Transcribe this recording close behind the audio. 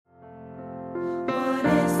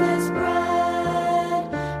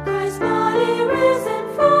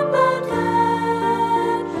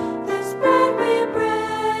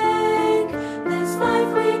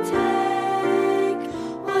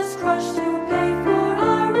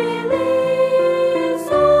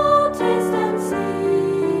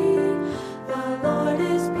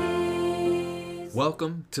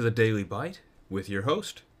Welcome to the Daily Bite with your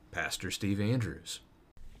host, Pastor Steve Andrews.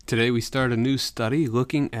 Today we start a new study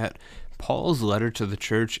looking at Paul's letter to the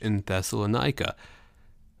church in Thessalonica,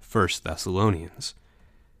 1 Thessalonians.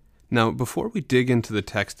 Now, before we dig into the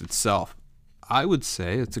text itself, I would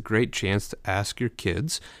say it's a great chance to ask your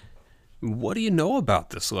kids, what do you know about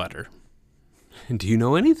this letter? Do you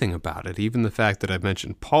know anything about it? Even the fact that I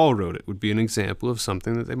mentioned Paul wrote it would be an example of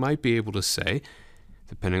something that they might be able to say,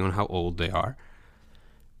 depending on how old they are.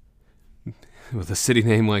 With a city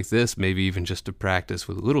name like this, maybe even just to practice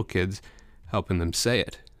with little kids, helping them say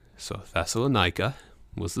it. So Thessalonica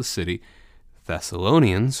was the city.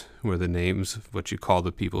 Thessalonians were the names of what you call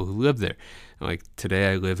the people who live there. Like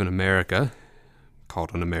today I live in America,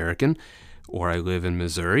 called an American, or I live in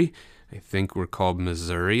Missouri. I think we're called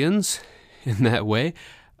Missourians in that way.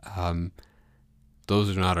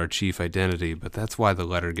 Those are not our chief identity, but that's why the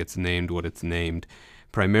letter gets named what it's named.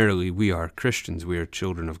 Primarily, we are Christians. We are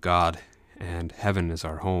children of God, and heaven is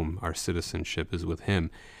our home. Our citizenship is with Him.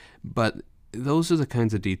 But those are the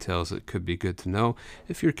kinds of details that could be good to know.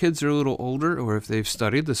 If your kids are a little older, or if they've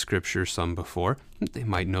studied the Scripture some before, they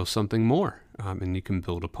might know something more, and you can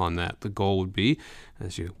build upon that. The goal would be,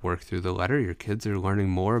 as you work through the letter, your kids are learning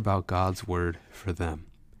more about God's Word for them.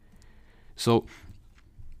 So,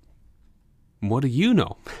 what do you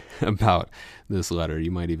know about this letter? You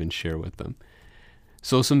might even share with them.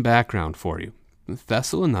 So some background for you.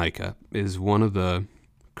 Thessalonica is one of the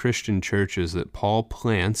Christian churches that Paul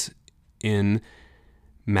plants in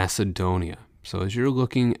Macedonia. So as you're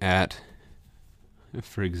looking at,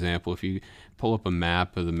 for example, if you pull up a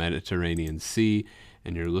map of the Mediterranean Sea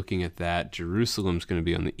and you're looking at that, Jerusalem's going to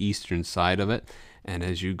be on the eastern side of it. And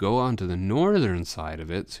as you go on to the northern side of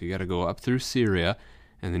it, so you got to go up through Syria,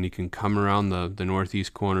 and then you can come around the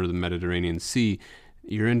northeast corner of the Mediterranean Sea,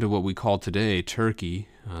 you're into what we call today Turkey.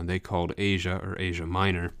 They called Asia or Asia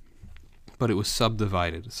Minor, but it was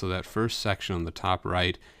subdivided. So that first section on the top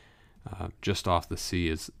right, just off the sea,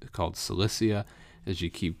 is called Cilicia. As you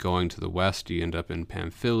keep going to the west, you end up in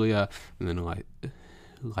Pamphylia, and then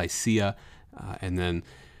Lycia, and then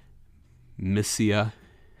Mysia,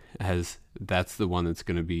 as that's the one that's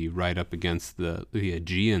going to be right up against the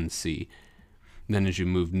Aegean Sea. Then as you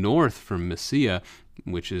move north from Mysia,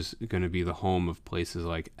 which is going to be the home of places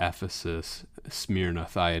like Ephesus, Smyrna,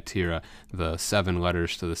 Thyatira, the 7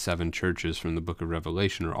 letters to the 7 churches from the book of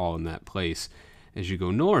Revelation are all in that place. As you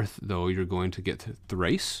go north, though, you're going to get to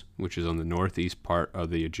Thrace, which is on the northeast part of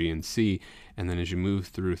the Aegean Sea. And then as you move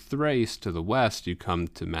through Thrace to the west, you come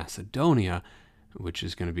to Macedonia, which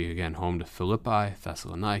is going to be, again, home to Philippi,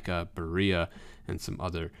 Thessalonica, Berea, and some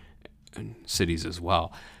other cities as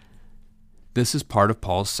well. This is part of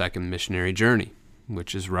Paul's second missionary journey,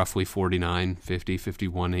 which is roughly 49, 50,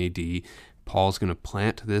 51 AD. Paul's going to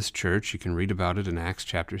plant this church. You can read about it in Acts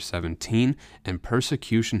chapter 17, and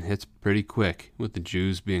persecution hits pretty quick, with the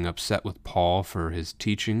Jews being upset with Paul for his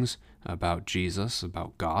teachings about Jesus,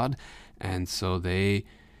 about God, and so they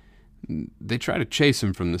try to chase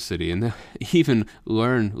him from the city, and they even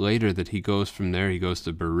learn later that he goes from there, he goes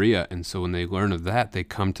to Berea, and so when they learn of that, they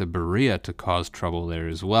come to Berea to cause trouble there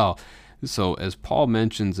as well. So as Paul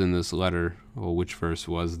mentions in this letter, which verse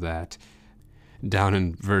was that? Down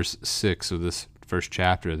in verse 6 of this first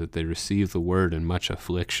chapter, that they received the word in much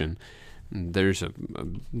affliction. There's a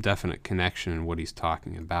definite connection in what he's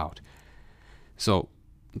talking about. So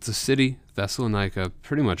it's a city, Thessalonica,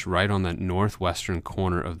 pretty much right on that northwestern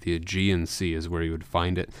corner of the Aegean Sea is where you would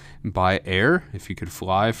find it. By air, if you could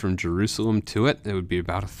fly from Jerusalem to it, it would be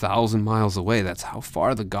about 1,000 miles away. That's how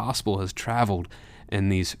far the gospel has traveled in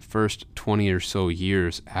these first 20 or so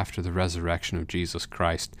years after the resurrection of Jesus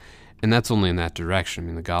Christ. And that's only in that direction. I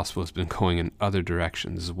mean, the gospel has been going in other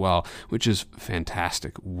directions as well, which is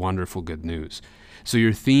fantastic, wonderful good news. So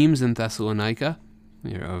your themes in Thessalonica,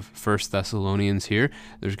 of 1 Thessalonians here,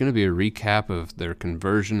 there's going to be a recap of their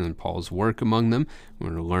conversion and Paul's work among them. We're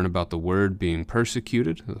going to learn about the word being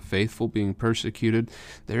persecuted, the faithful being persecuted.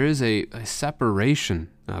 There is a separation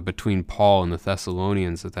between Paul and the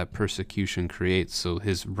Thessalonians that persecution creates. So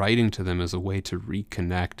his writing to them is a way to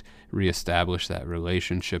reconnect, reestablish that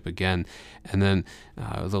relationship again. And then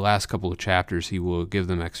the last couple of chapters, he will give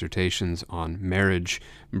them exhortations on marriage,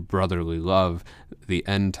 brotherly love, the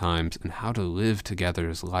end times, and how to live together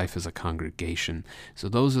as life as a congregation. So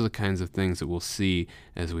those are the kinds of things that we'll see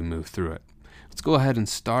as we move through it. Let's go ahead and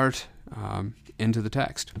start into the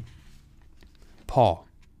text. Paul,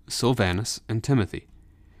 Silvanus, and Timothy,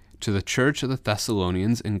 to the church of the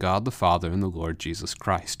Thessalonians in God the Father and the Lord Jesus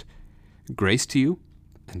Christ. Grace to you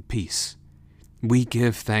and peace. We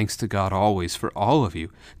give thanks to God always for all of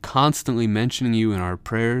you, constantly mentioning you in our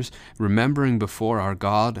prayers, remembering before our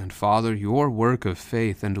God and Father your work of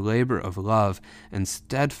faith and labor of love and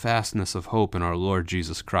steadfastness of hope in our Lord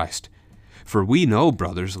Jesus Christ. For we know,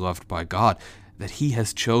 brothers loved by God, that he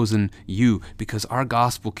has chosen you, because our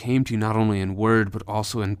gospel came to you not only in word, but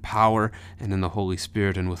also in power and in the Holy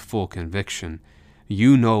Spirit and with full conviction.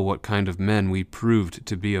 You know what kind of men we proved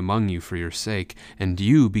to be among you for your sake, and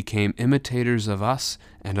you became imitators of us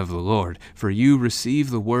and of the Lord, for you received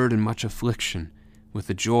the word in much affliction, with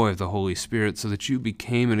the joy of the Holy Spirit, so that you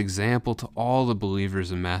became an example to all the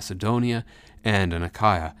believers in Macedonia and in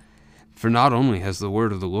Achaia. For not only has the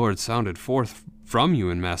word of the Lord sounded forth from you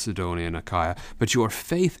in Macedonia and Achaia, but your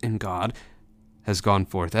faith in God has gone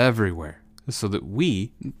forth everywhere, so that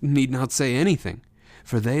we need not say anything.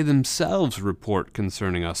 For they themselves report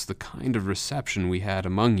concerning us the kind of reception we had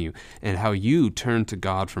among you, and how you turned to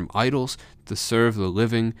God from idols to serve the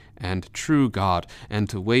living and true God, and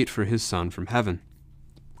to wait for his Son from heaven,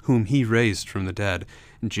 whom he raised from the dead,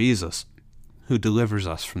 Jesus, who delivers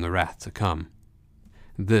us from the wrath to come.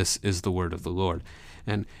 This is the word of the Lord.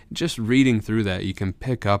 And just reading through that, you can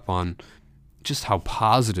pick up on just how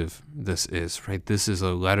positive this is, right? This is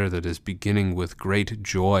a letter that is beginning with great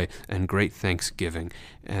joy and great thanksgiving.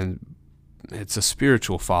 And it's a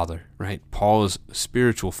spiritual father, right? Paul is a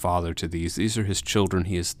spiritual father to these. These are his children.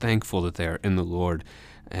 He is thankful that they are in the Lord.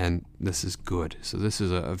 And this is good. So this is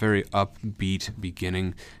a very upbeat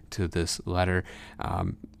beginning to this letter.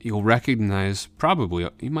 You'll recognize, probably,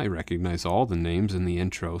 you might recognize all the names in the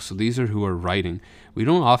intro. So these are who are writing. We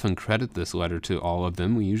don't often credit this letter to all of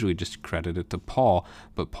them. We usually just credit it to Paul.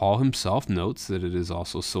 But Paul himself notes that it is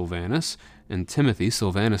also Silvanus and Timothy.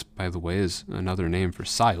 Silvanus, by the way, is another name for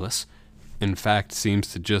Silas. In fact,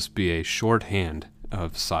 seems to just be a shorthand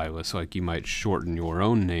of Silas, like you might shorten your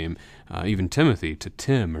own name, even Timothy, to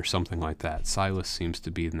Tim or something like that. Silas seems to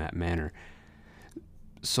be in that manner.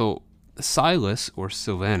 So Silas, or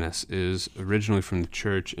Silvanus, is originally from the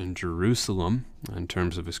church in Jerusalem, in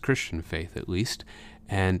terms of his Christian faith at least,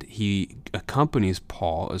 and he accompanies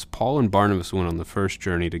Paul. As Paul and Barnabas went on the first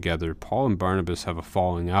journey together, Paul and Barnabas have a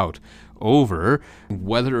falling out over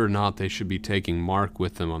whether or not they should be taking Mark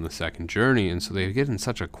with them on the second journey, and so they get in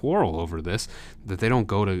such a quarrel over this that they don't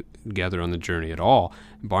go together on the journey at all.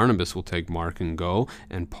 Barnabas will take Mark and go,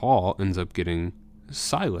 and Paul ends up getting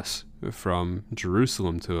Silas from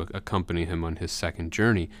Jerusalem to accompany him on his second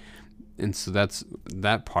journey. And so that's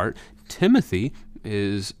that part. Timothy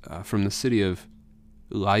is from the city of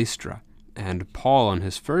Lystra, and Paul on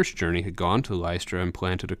his first journey had gone to Lystra and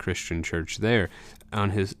planted a Christian church there.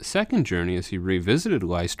 On his second journey, as he revisited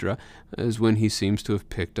Lystra, is when he seems to have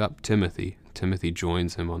picked up Timothy. Timothy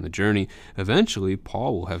joins him on the journey. Eventually,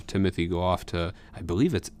 Paul will have Timothy go off to, I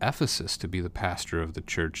believe it's Ephesus, to be the pastor of the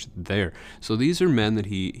church there. So these are men that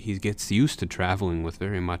he gets used to traveling with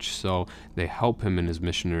very much so. They help him in his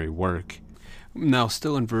missionary work. Now,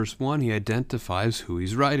 still in verse 1, he identifies who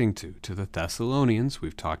he's writing to the Thessalonians.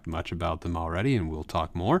 We've talked much about them already, and we'll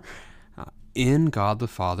talk more. In God the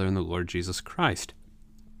Father and the Lord Jesus Christ.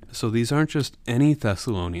 So these aren't just any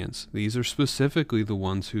Thessalonians. These are specifically the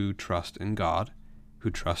ones who trust in God, who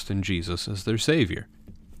trust in Jesus as their Savior.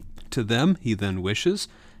 To them, he then wishes,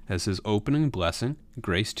 as his opening blessing,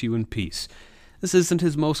 grace to you and peace. This isn't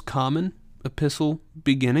his most common epistle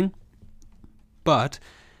beginning, but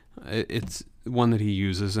it's one that he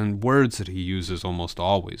uses, and words that he uses almost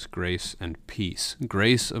always, grace and peace.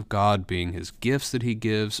 Grace of God being his gifts that he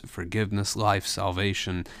gives, forgiveness, life,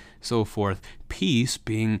 salvation, so forth. Peace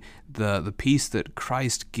being the peace that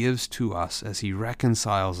Christ gives to us as he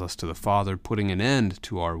reconciles us to the Father, putting an end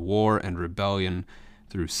to our war and rebellion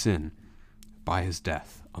through sin by his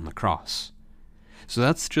death on the cross. So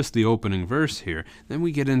that's just the opening verse here. Then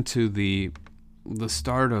we get into the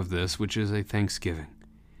start of this, which is a thanksgiving.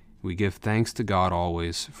 We give thanks to God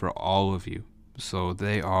always for all of you. So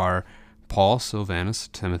they are Paul, Silvanus,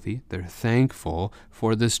 Timothy. They're thankful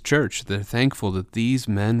for this church. They're thankful that these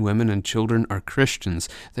men, women, and children are Christians.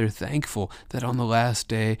 They're thankful that on the last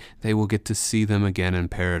day they will get to see them again in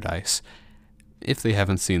paradise, if they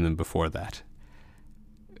haven't seen them before that.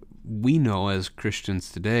 We know as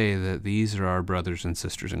Christians today that these are our brothers and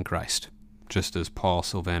sisters in Christ, just as Paul,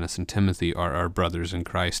 Silvanus, and Timothy are our brothers in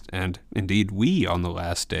Christ, and indeed we on the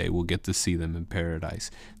last day will get to see them in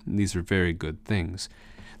paradise. And these are very good things.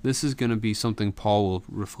 This is going to be something Paul will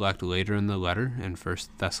reflect later in the letter in 1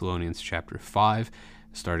 Thessalonians chapter 5,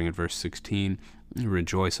 starting at verse 16.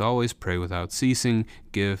 Rejoice always, pray without ceasing,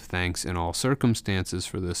 give thanks in all circumstances,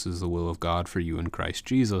 for this is the will of God for you in Christ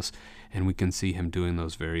Jesus. And we can see him doing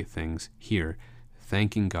those very things here,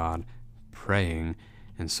 thanking God, praying,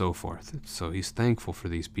 and so forth. So he's thankful for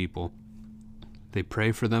these people. They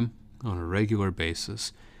pray for them on a regular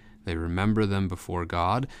basis. They remember them before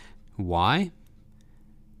God. Why?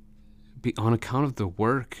 On account of the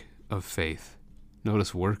work of faith.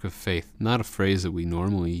 Notice work of faith, not a phrase that we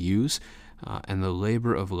normally use, and the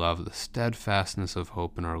labor of love, the steadfastness of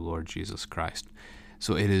hope in our Lord Jesus Christ.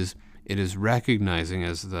 So it is recognizing,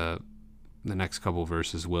 as the next couple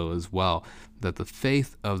verses will as well, that the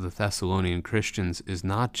faith of the Thessalonian Christians is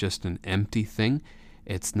not just an empty thing.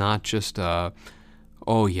 It's not just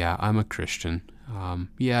oh yeah, I'm a Christian.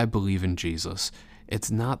 Yeah, I believe in Jesus.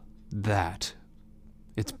 It's not that.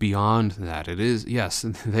 It's beyond that. It is, yes,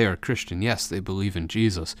 they are Christian. Yes, they believe in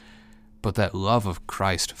Jesus. But that love of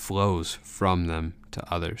Christ flows from them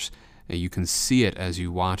to others. And you can see it as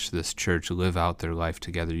you watch this church live out their life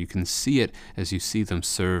together. You can see it as you see them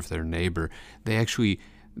serve their neighbor. Their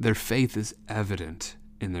faith is evident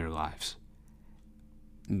in their lives.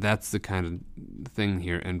 That's the kind of thing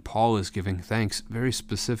here. And Paul is giving thanks very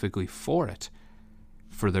specifically for it,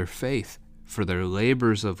 for their faith, for their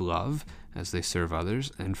labors of love as they serve others,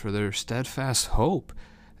 and for their steadfast hope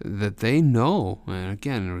that they know, and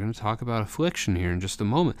again, we're going to talk about affliction here in just a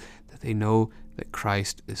moment, that they know that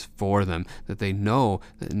Christ is for them, that they know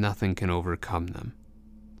that nothing can overcome them,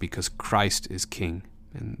 because Christ is King,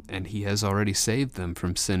 and he has already saved them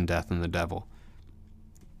from sin, death, and the devil.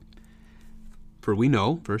 For we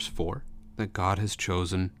know, verse 4, that God has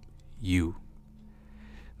chosen you.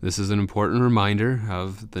 This is an important reminder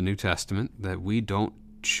of the New Testament that we don't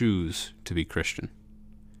choose to be Christian.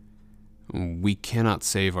 We cannot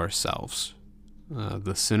save ourselves.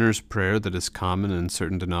 The sinner's prayer that is common in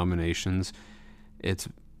certain denominations, it's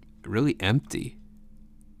really empty.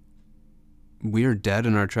 We are dead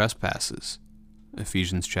in our trespasses.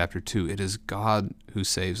 Ephesians chapter 2, it is God who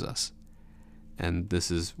saves us. And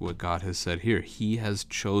this is what God has said here. He has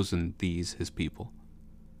chosen these, his people.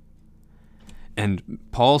 And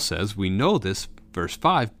Paul says, we know this, verse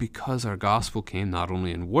 5, because our gospel came not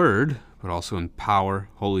only in word, but also in power,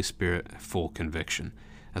 Holy Spirit, full conviction.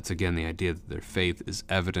 That's again the idea that their faith is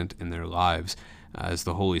evident in their lives. As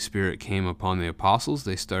the Holy Spirit came upon the apostles,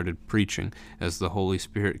 they started preaching. As the Holy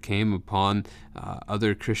Spirit came upon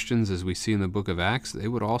other Christians, as we see in the book of Acts, they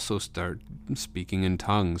would also start speaking in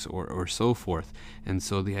tongues or so forth. And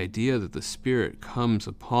so the idea that the Spirit comes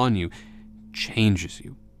upon you changes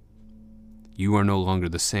you. You are no longer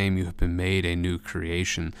the same. You have been made a new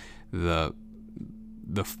creation. The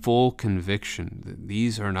full conviction that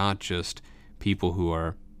these are not just people who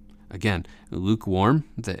are, again, lukewarm.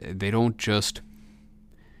 They don't just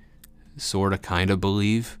sort of kind of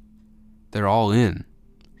believe. They're all in.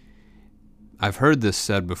 I've heard this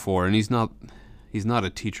said before, and he's not a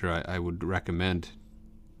teacher I would recommend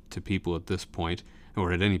to people at this point,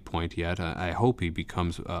 or at any point yet. I hope he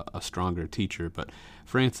becomes a stronger teacher, but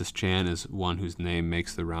Francis Chan is one whose name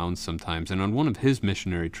makes the rounds sometimes, and on one of his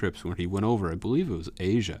missionary trips where he went over, I believe it was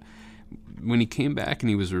Asia, when he came back and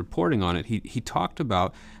he was reporting on it, he talked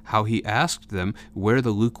about how he asked them where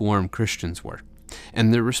the lukewarm Christians were.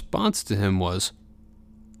 And their response to him was,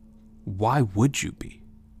 why would you be?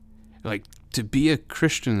 Like, to be a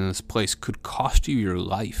Christian in this place could cost you your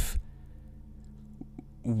life.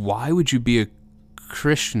 Why would you be a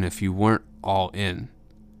Christian if you weren't all in?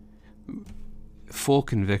 Full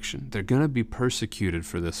conviction. They're going to be persecuted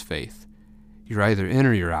for this faith. You're either in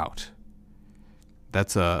or you're out.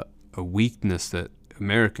 That's a weakness that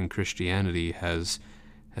American Christianity has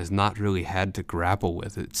not really had to grapple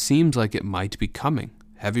with. It seems like it might be coming.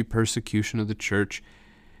 Heavy persecution of the church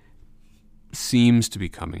seems to be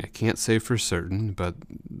coming. I can't say for certain, but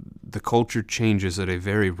the culture changes at a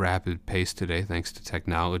very rapid pace today thanks to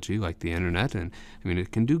technology like the internet. And I mean,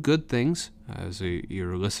 it can do good things as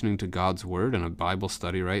you're listening to God's word in a Bible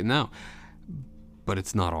study right now, but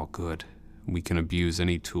it's not all good. We can abuse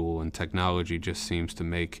any tool, and technology just seems to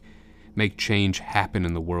make change happen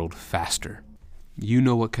in the world faster. You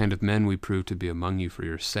know what kind of men we prove to be among you for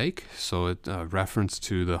your sake. So it reference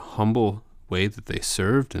to the humble way that they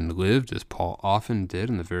served and lived, as Paul often did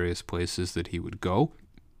in the various places that he would go.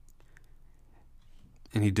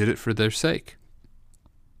 And he did it for their sake.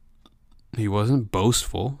 He wasn't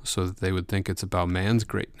boastful so that they would think it's about man's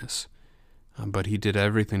greatness, but he did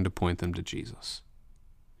everything to point them to Jesus.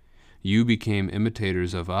 You became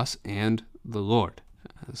imitators of us and the Lord.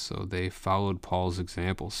 So they followed Paul's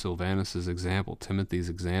example, Silvanus' example, Timothy's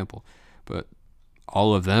example, but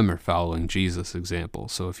all of them are following Jesus' example.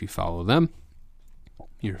 So if you follow them,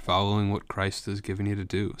 you're following what Christ has given you to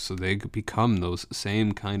do. So they become those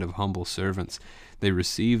same kind of humble servants. They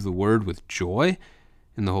receive the word with joy,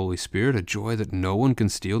 in the Holy Spirit, a joy that no one can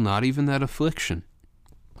steal, not even that affliction.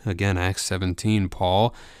 Again, Acts 17,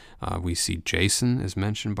 Paul, we see Jason is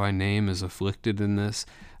mentioned by name as afflicted in this,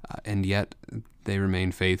 and yet they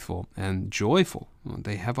remain faithful and joyful.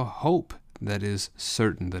 They have a hope that is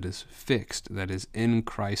certain, that is fixed, that is in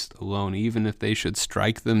Christ alone. Even if they should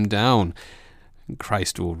strike them down,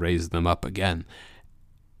 Christ will raise them up again.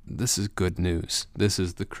 This is good news. This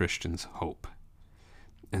is the Christian's hope.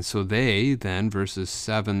 And so they then, verses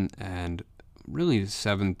 7 and really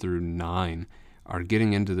 7 through 9, are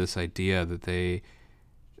getting into this idea that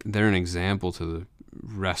they're an example to the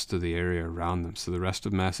rest of the area around them. So the rest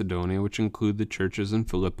of Macedonia, which include the churches in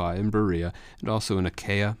Philippi and Berea, and also in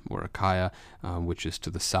Achaia, which is to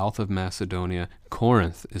the south of Macedonia.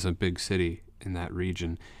 Corinth is a big city in that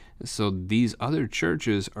region. So these other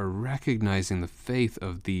churches are recognizing the faith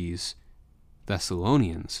of these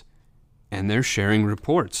Thessalonians, and they're sharing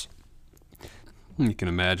reports. You can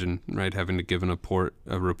imagine, right, having to give a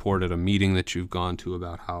report at a meeting that you've gone to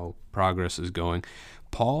about how progress is going.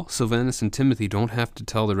 Paul, Silvanus, and Timothy don't have to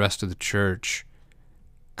tell the rest of the church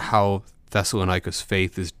how Thessalonica's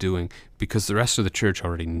faith is doing, because the rest of the church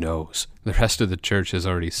already knows. The rest of the church has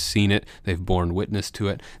already seen it. They've borne witness to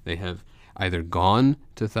it. They have either gone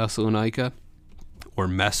to Thessalonica, or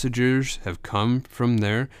messengers have come from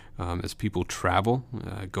there as people travel,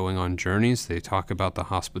 going on journeys. They talk about the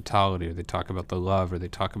hospitality, or they talk about the love, or they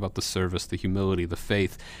talk about the service, the humility, the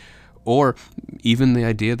faith, or even the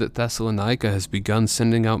idea that Thessalonica has begun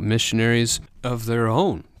sending out missionaries of their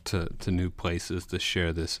own to new places to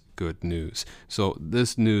share this good news. So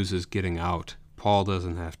this news is getting out. Paul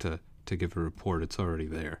doesn't have to give a report. It's already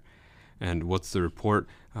there. And what's the report?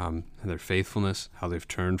 Their faithfulness, how they've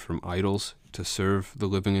turned from idols to serve the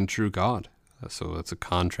living and true God. So that's a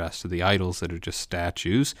contrast to the idols that are just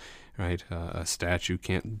statues, right? A statue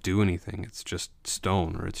can't do anything. It's just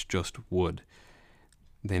stone, or it's just wood.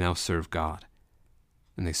 They now serve God,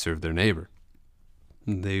 and they serve their neighbor.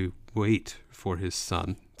 They wait for his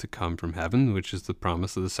Son to come from heaven, which is the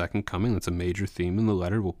promise of the second coming. That's a major theme in the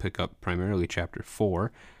letter. We'll pick up primarily chapter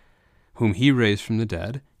 4, whom he raised from the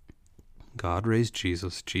dead. God raised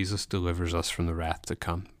Jesus. Jesus delivers us from the wrath to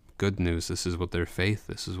come. Good news. This is what their faith,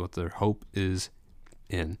 this is what their hope is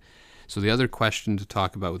in. So the other question to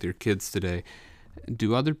talk about with your kids today,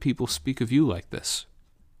 do other people speak of you like this?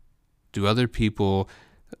 Do other people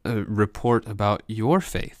report about your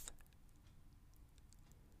faith?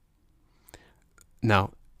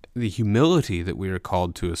 Now, the humility that we are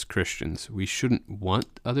called to as Christians, we shouldn't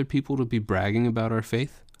want other people to be bragging about our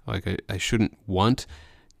faith. Like I shouldn't want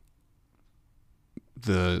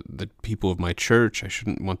the people of my church, I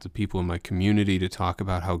shouldn't want the people in my community to talk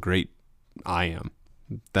about how great I am.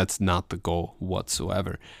 That's not the goal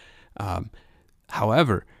whatsoever.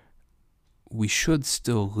 However, we should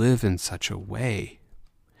still live in such a way.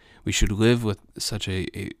 We should live with such a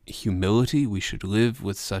humility. We should live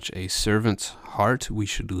with such a servant's heart. We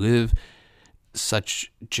should live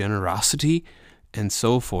such generosity and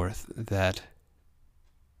so forth that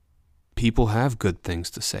people have good things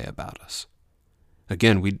to say about us.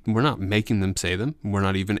 Again, we're not making them say them. We're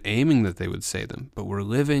not even aiming that they would say them, but we're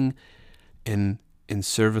living in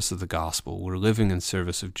service of the gospel. We're living in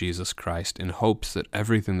service of Jesus Christ in hopes that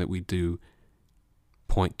everything that we do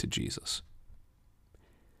point to Jesus.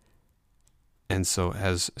 And so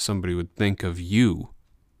as somebody would think of you,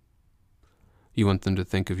 you want them to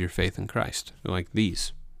think of your faith in Christ, like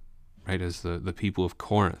these, right? As the people of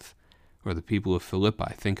Corinth or the people of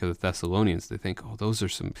Philippi think of the Thessalonians. They think, oh, those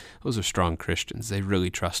are strong Christians. They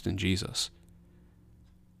really trust in Jesus.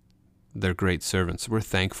 They're great servants. We're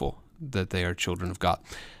thankful that they are children of God.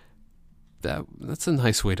 That's a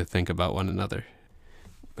nice way to think about one another.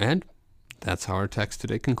 And that's how our text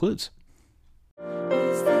today concludes.